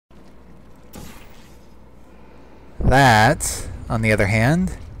That, on the other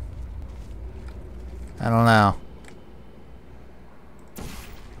hand, I don't know.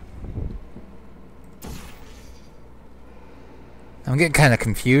 I'm getting kind of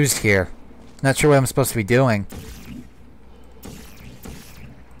confused here. Not sure what I'm supposed to be doing.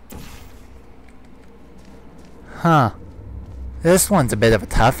 Huh. This one's a bit of a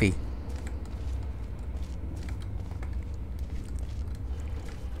toughie.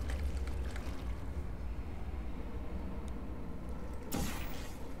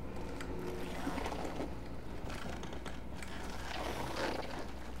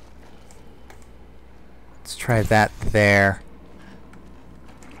 Let's try that there.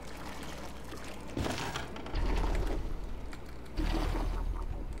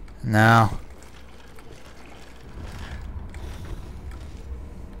 No.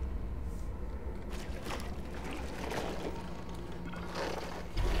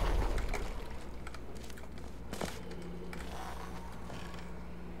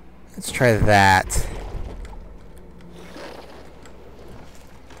 Let's try that.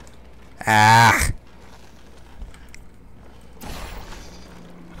 Ah.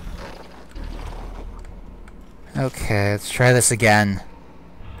 Okay, let's try this again.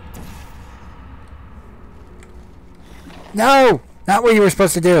 No! Not what you were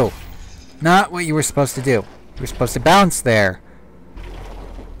supposed to do! Not what you were supposed to do. You were supposed to bounce there.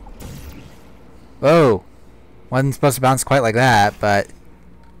 Whoa. Wasn't supposed to bounce quite like that, but...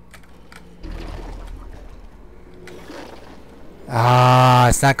 Ah,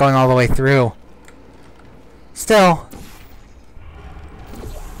 it's not going all the way through. Still.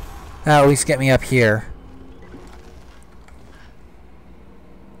 That'll at least get me up here.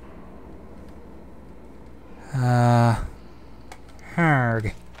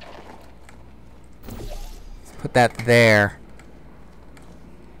 Harg. Let's put that there.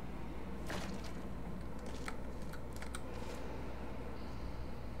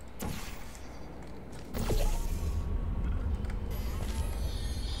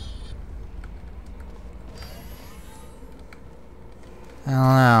 I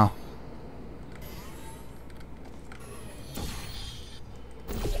don't know.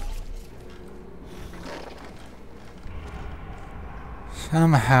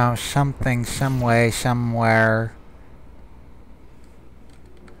 Somehow, something, some way, somewhere.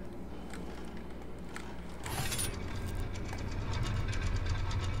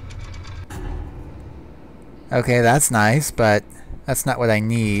 Okay, that's nice, but that's not what I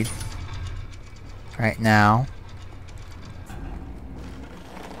need right now.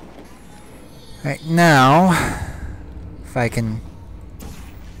 Right now, if I can...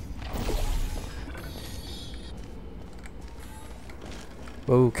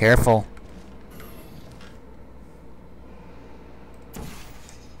 Whoa, careful.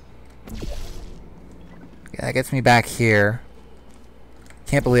 Yeah, that gets me back here.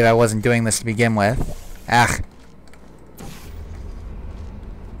 Can't believe I wasn't doing this to begin with. Ah.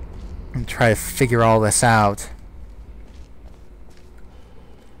 I'm trying to figure all this out.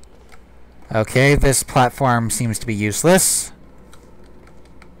 Okay, this platform seems to be useless.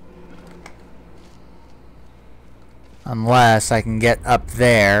 Unless I can get up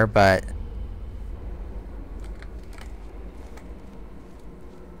there, but...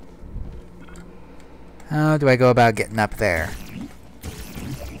 How do I go about getting up there?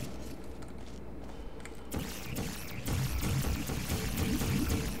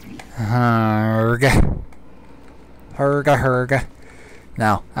 Herga. Herga, herga.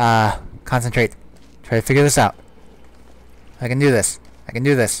 No, concentrate. Try to figure this out. I can do this. I can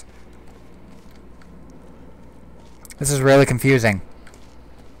do this. This is really confusing.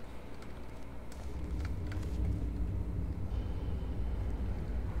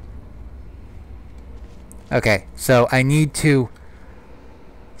 Okay, so I need to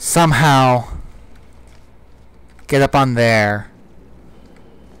somehow get up on there.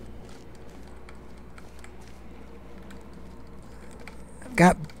 I've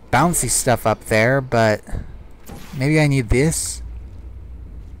got bouncy stuff up there, but maybe I need this?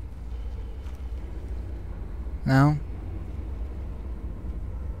 No?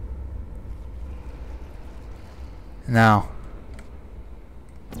 No.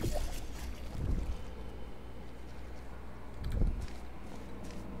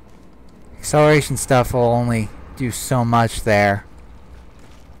 Acceleration stuff will only do so much there.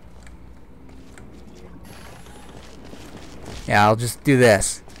 Yeah, I'll just do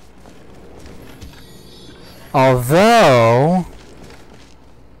this. Although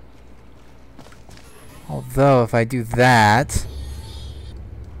if I do that...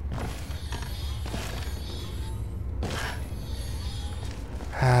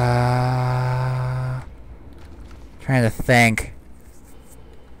 Trying to think.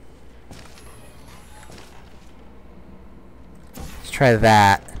 Let's try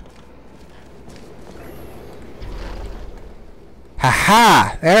that.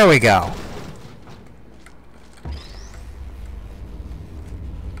 Haha! There we go.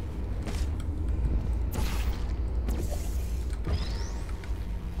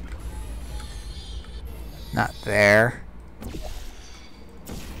 Not there.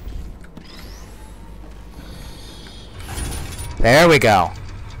 There we go.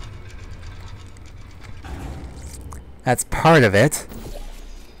 That's part of it.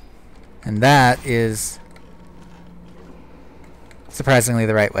 And that is surprisingly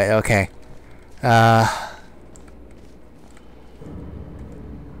the right way. Okay. Now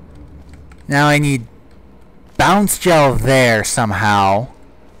I need bounce gel there somehow.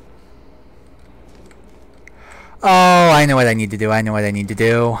 Oh, I know what I need to do. I know what I need to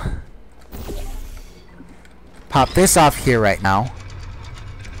do. Pop this off here right now.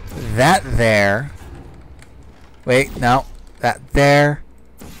 That there. Wait, no. That there.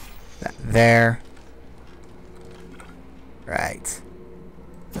 That there. Right.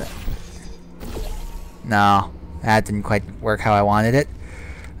 No, that didn't quite work how I wanted it.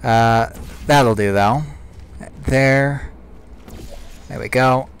 That'll do though. There. There we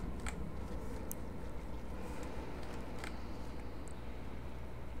go.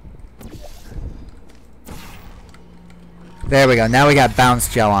 There we go. Now we got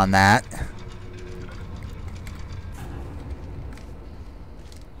bounce gel on that.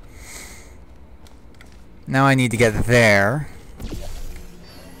 Now I need to get there.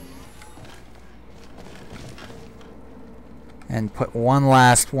 And put one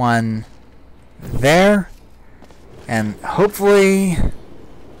last one there. And hopefully...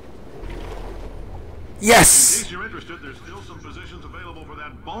 Yes! In case you're interested, there's still some positions available for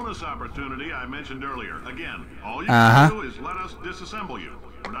that bonus opportunity I mentioned earlier. Again, all you can do is let us disassemble you.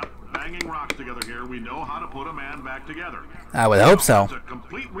 We're not banging rocks together here. We know how to put a man back together. I would hope so. It's a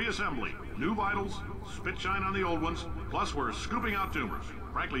complete reassembly. New vitals, spit shine on the old ones, plus we're scooping out tumors.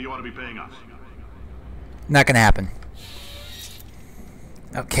 Frankly, you ought to be paying us. Not gonna happen.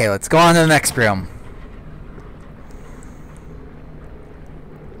 Okay, let's go on to the next room.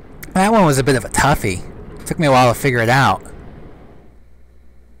 That one was a bit of a toughie. Took me a while to figure it out.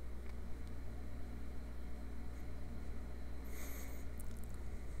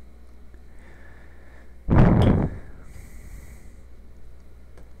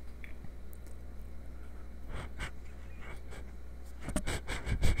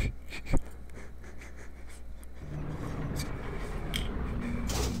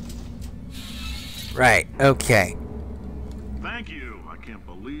 Right, okay. Thank you. I can't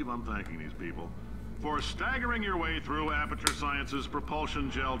believe I'm thanking these people. For staggering your way through Aperture Science's propulsion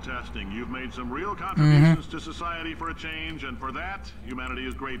gel testing. You've made some real contributions to society for a change, and for that, humanity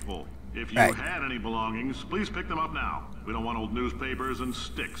is grateful. If you had any belongings, please pick them up now. We don't want old newspapers and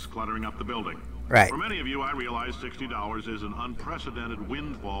sticks cluttering up the building. Right. For many of you, I realize $60 is an unprecedented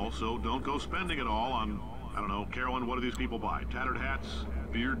windfall, so don't go spending it all on, I don't know, Carolyn, what do these people buy? Tattered hats?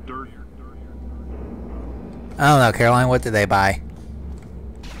 Beard dirt? I don't know, Caroline, what did they buy?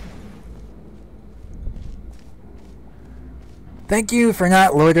 Thank you for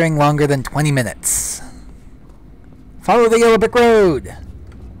not loitering longer than 20 minutes. Follow the yellow brick road!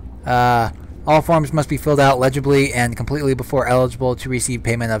 All forms must be filled out legibly and completely before eligible to receive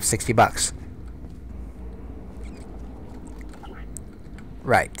payment of $60.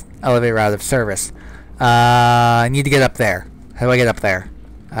 Right. Elevator out of service. I need to get up there. How do I get up there?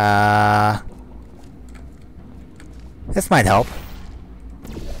 This might help.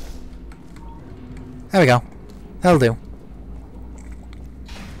 There we go. That'll do.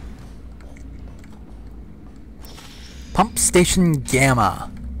 Pump Station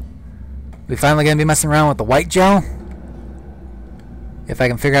Gamma. We finally gonna be messing around with the white gel? If I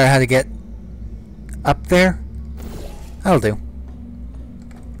can figure out how to get up there, that'll do.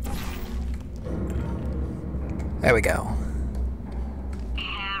 There we go.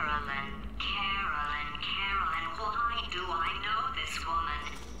 Carolyn, why do I know this woman?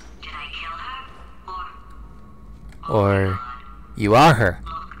 Did I kill her? Or you are her.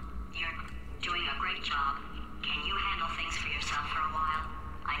 Look, you're doing a great job. Can you handle things for yourself for a while?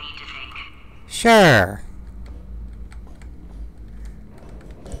 I need to think. Sure.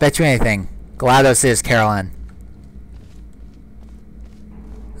 Bet you anything. GLaDOS is Caroline.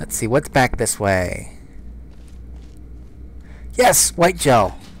 Let's see, what's back this way? Yes, white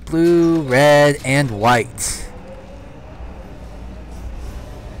gel. Blue, red, and white.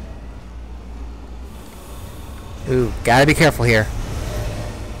 Ooh, gotta be careful here.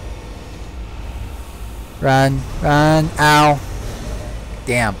 Run, run, ow.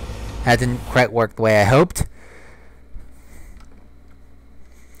 Damn, that didn't quite work the way I hoped.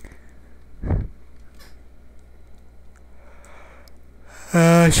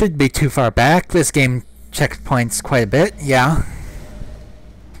 Shouldn't be too far back. This game checkpoints quite a bit, yeah.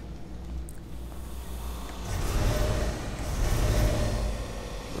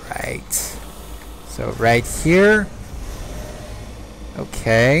 Right. So right here.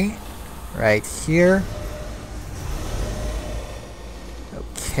 Okay. Right here.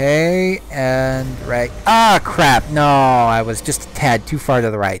 Okay, and right. Ah, crap! No, I was just a tad too far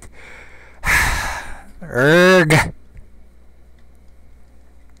to the right. Erg.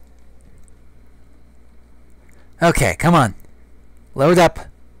 Okay, come on. Load up.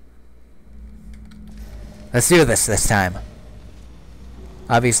 Let's do this time.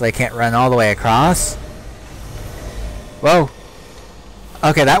 Obviously, I can't run all the way across. Whoa.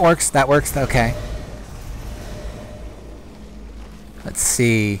 Okay, that works. That works. Okay. Let's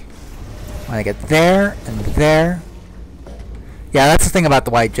see. When I get there and there. Yeah, that's the thing about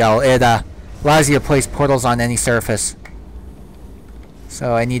the white gel. It allows you to place portals on any surface.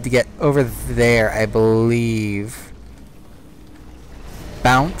 So I need to get over there, I believe.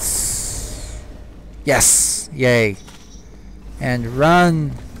 Bounce. Yes. Yay. And run.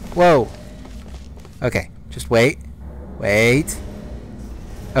 Whoa. Okay. Just wait. Wait.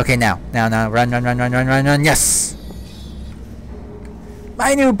 Okay, now. Now. Run. Yes.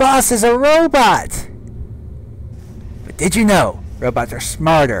 My new boss is a robot. But did you know robots are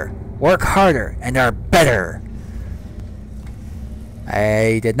smarter, work harder, and are better?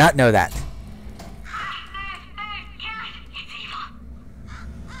 I did not know that.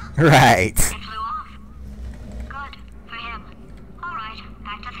 Right. It flew off. Good for him. All right,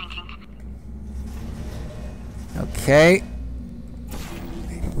 back to thinking. Okay.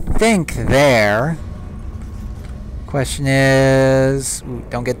 I think there. Question is... Ooh,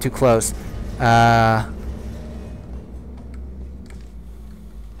 don't get too close. Aha.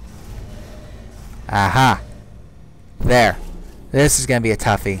 There. This is gonna be a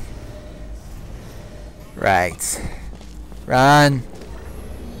toughie. Right. Run.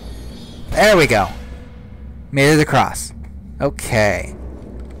 There we go. Made it across. Okay.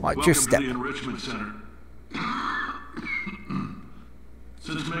 Watch your step. Welcome to the Enrichment Center.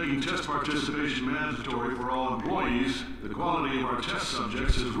 Since making test participation mandatory for all employees, the quality of our test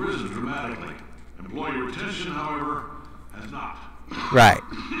subjects has risen dramatically. Employee retention, however, has not. Right.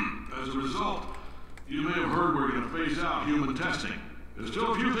 As a result, you may have heard we're going to phase out human testing. There's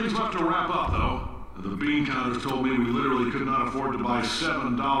still a few things left to wrap up, though. The bean counters told me we literally could not afford to buy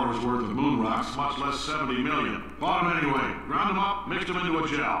 $7 worth of moon rocks, much less 70 million. Bought them anyway. Ground them up, mixed them into a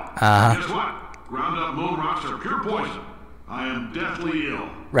gel. Guess what? Ground up moon rocks are pure poison. I am deathly ill.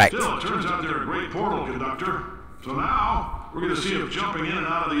 Right. Still, it turns out they're a great portal conductor. So now, we're going to see if jumping in and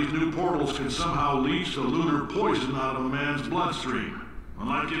out of these new portals can somehow leach the lunar poison out of a man's bloodstream. When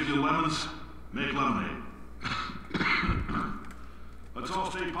life gives you lemons, make lemonade. Let's all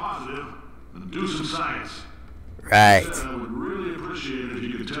stay positive and do some science. Right. I would really appreciate it if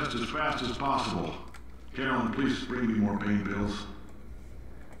you could test as fast as possible. Carolyn, please bring me more pain pills.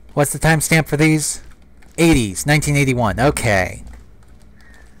 What's the timestamp for these? 80s, 1981. Okay.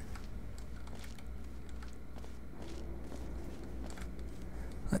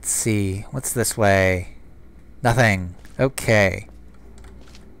 Let's see. What's this way? Nothing. Okay.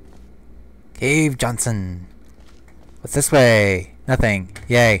 Cave Johnson. What's this way? Nothing.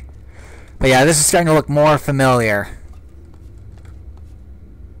 Yay. But yeah, this is starting to look more familiar.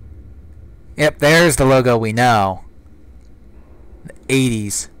 Yep, there's the logo we know. The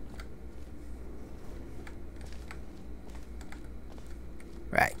 80s.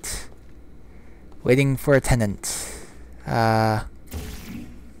 Right. Waiting for a tenant. Let's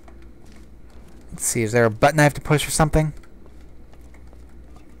see, is there a button I have to push or something?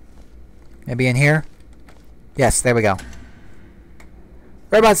 Maybe in here? Yes, there we go.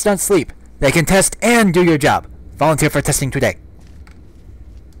 Robots don't sleep. They can test and do your job. Volunteer for testing today.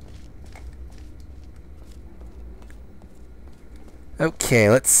 Okay,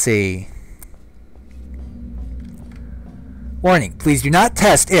 let's see. Warning, please do not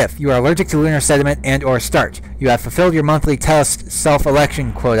test if you are allergic to lunar sediment and or starch. You have fulfilled your monthly test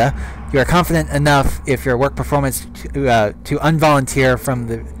self-election quota. You are confident enough if your work performance to unvolunteer from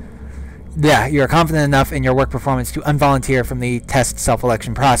the... Yeah, you are confident enough in your work performance to unvolunteer from the test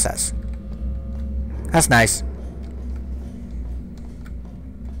self-election process. That's nice.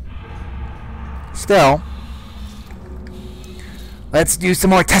 Still, let's do some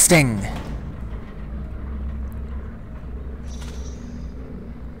more testing.